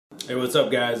Hey, what's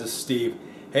up guys? This is Steve.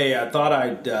 Hey, I thought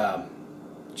I'd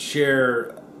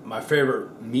share my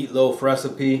favorite meatloaf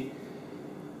recipe.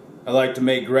 I like to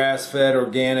make grass-fed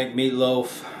organic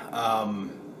meatloaf.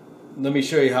 Let me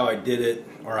show you how I did it,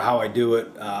 or how I do it.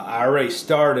 I already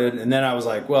started, and then I was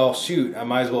like, well shoot, I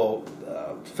might as well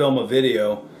film a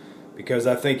video, because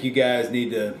I think you guys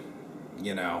need to,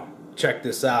 you know, check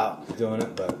this out. Doing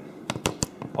it, but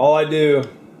all I do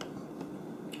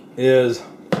is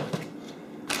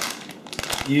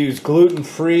use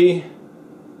gluten-free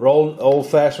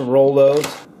old-fashioned rolled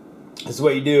oats. This is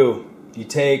what you do. You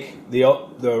take the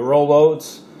rolled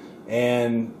oats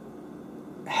and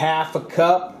half a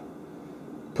cup,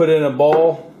 put it in a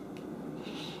bowl.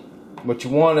 What you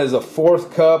want is a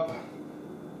 1/4 cup.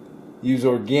 Use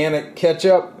organic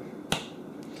ketchup.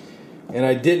 And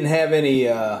I didn't have any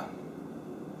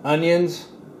onions,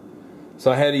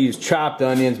 so I had to use chopped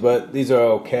onions, but these are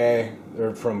okay.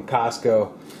 They're from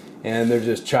Costco, and they're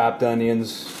just chopped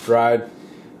onions, dried.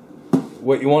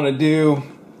 What you want to do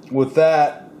with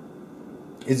that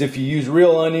is, if you use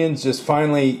real onions, just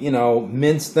finely, you know,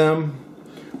 mince them,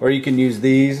 or you can use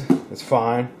these, it's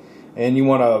fine. And you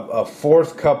want a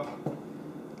 1/4 cup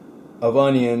of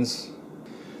onions.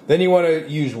 Then you want to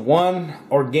use 1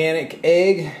 organic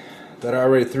egg that I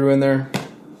already threw in there.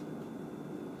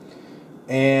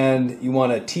 And you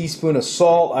want a teaspoon of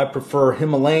salt. I prefer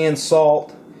Himalayan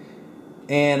salt.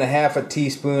 And a 1/2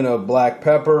 teaspoon of black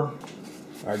pepper.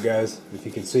 Alright guys, if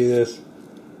you can see this.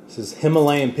 This is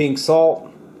Himalayan pink salt.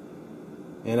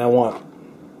 And I want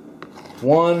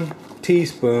 1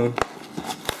 teaspoon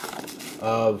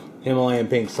of Himalayan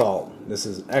pink salt. This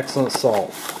is excellent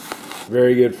salt.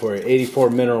 Very good for you. 84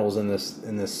 minerals in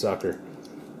this sucker.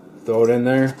 Throw it in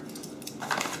there.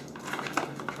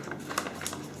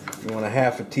 You want a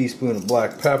 1/2 teaspoon of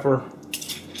black pepper.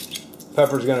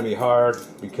 Pepper's going to be hard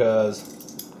because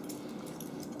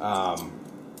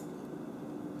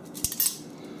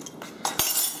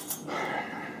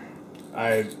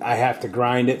I have to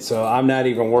grind it, so I'm not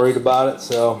even worried about it.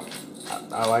 So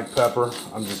I like pepper.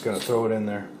 I'm just going to throw it in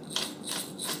there.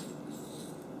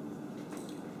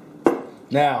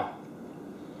 Now,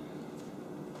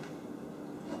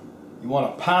 you want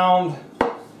a pound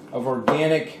of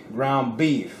organic ground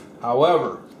beef.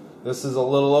 However, this is a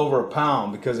little over a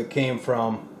pound because it came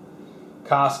from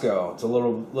Costco. It's a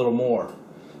little more.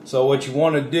 So what you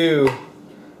want to do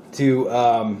to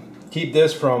keep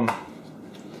this from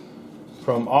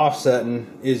offsetting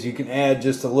is you can add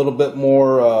just a little bit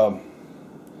more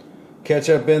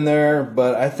ketchup in there,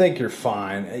 but I think you're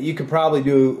fine. You could probably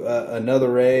do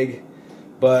another egg,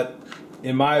 but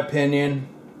in my opinion,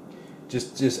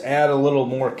 just add a little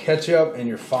more ketchup and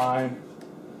you're fine.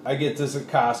 I get this at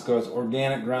Costco. It's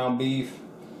organic ground beef.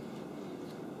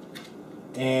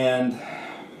 And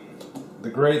the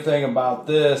great thing about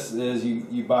this is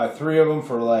you buy 3 of them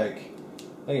for like,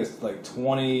 I think it's like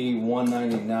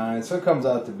 $21.99. So it comes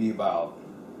out to be about,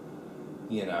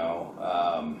 you know,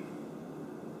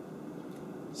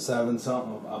 7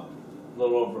 something, a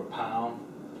little over a pound,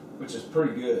 which is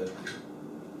pretty good.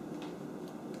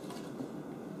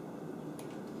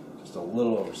 Just a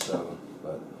little over 7,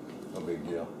 but no big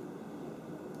deal.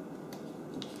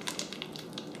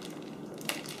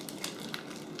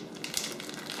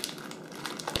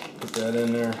 Put that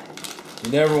in there.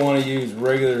 You never want to use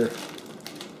regular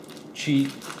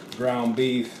cheap ground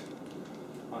beef,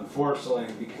 unfortunately,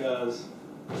 because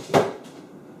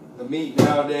the meat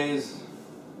nowadays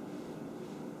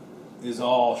is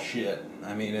all shit.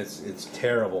 I mean, it's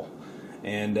terrible.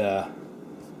 And yeah,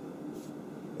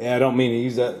 I don't mean to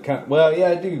use that kind of, well, yeah,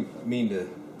 I do mean to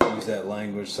use that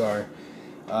language, sorry.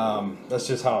 That's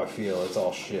just how I feel. It's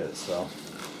all shit. So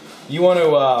you want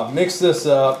to mix this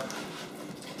up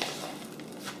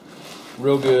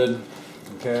real good,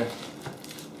 okay?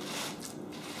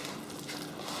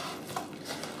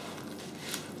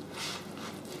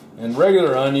 And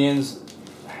regular onions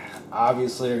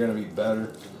obviously are going to be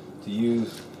better to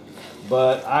use,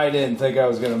 but I didn't think I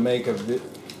was going to make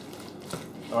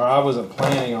or I wasn't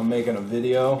planning on making a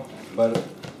video, but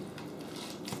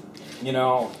you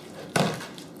know,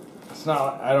 it's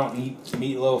not, I don't eat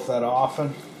meatloaf that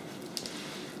often,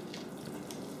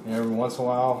 you know, every once in a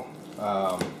while,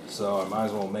 so I might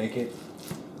as well make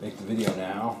the video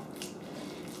now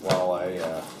while I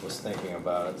was thinking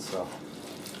about it. So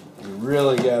you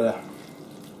really gotta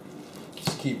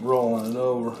just keep rolling it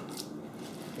over,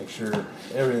 make sure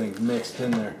everything's mixed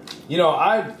in there. You know,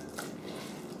 I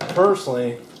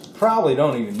personally probably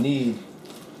don't even need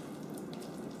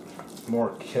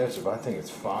more ketchup. I think it's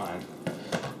fine.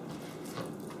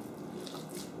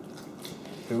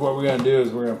 Because what we're going to do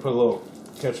is we're going to put a little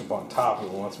ketchup on top of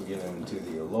it once we get into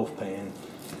the loaf pan.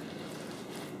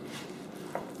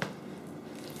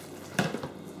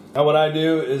 Now what I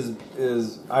do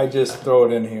is I just throw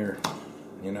it in here.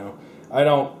 You know, I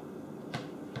don't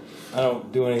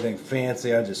do anything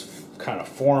fancy. I just kind of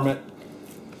form it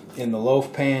in the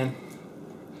loaf pan.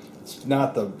 It's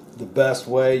not the best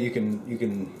way. You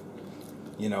can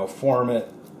you know, form it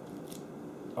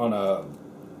on a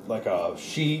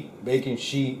baking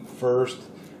sheet first,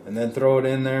 and then throw it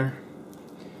in there.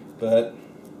 But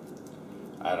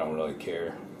I don't really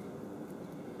care.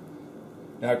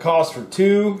 Now it calls for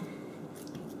 2.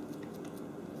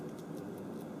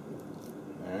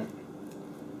 Alright.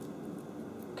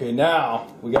 Okay,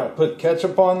 now we gotta put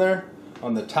ketchup on there,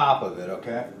 on the top of it,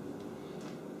 okay?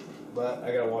 But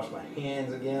I gotta wash my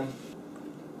hands again.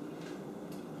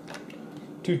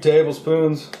 2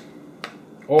 tablespoons,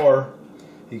 or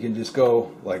you can just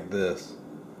go like this. It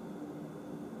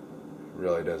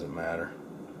really doesn't matter.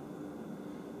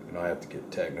 You don't have to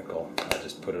get technical. I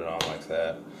just put it on like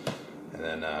that. And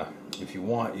then if you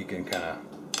want, you can kind of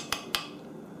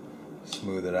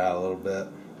smooth it out a little bit.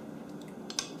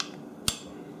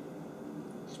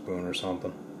 Spoon or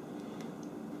something.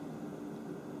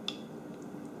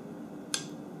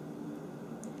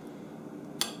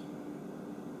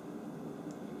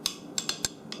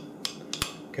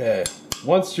 Okay,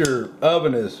 once your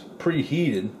oven is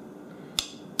preheated,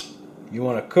 you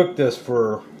want to cook this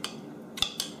for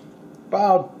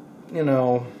about, you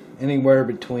know, anywhere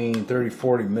between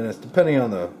 30-40 minutes, depending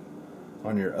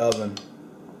on your oven.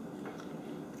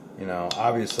 You know,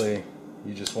 obviously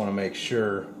you just want to make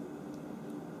sure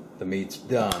the meat's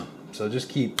done. So just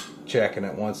keep checking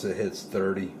it. Once it hits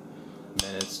 30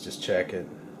 minutes, just check it.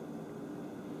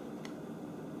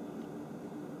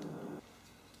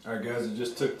 Alright guys, I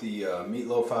just took the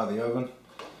meatloaf out of the oven.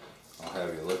 I'll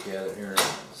have you look at it here in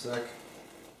a sec.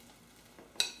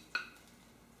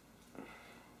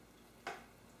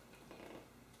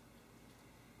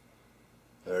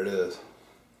 There it is.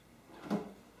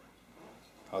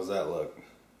 How's that look?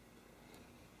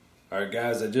 Alright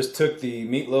guys, I just took the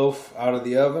meatloaf out of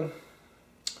the oven.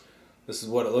 This is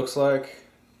what it looks like.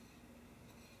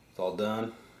 It's all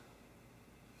done.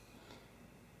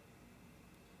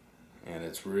 And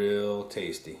it's real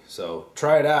tasty. So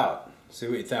try it out. See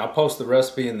what you think. I'll post the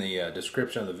recipe in the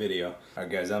description of the video.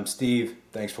 Alright guys, I'm Steve.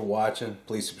 Thanks for watching.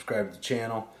 Please subscribe to the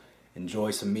channel.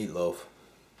 Enjoy some meatloaf.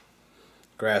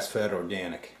 Grass-fed,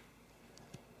 organic.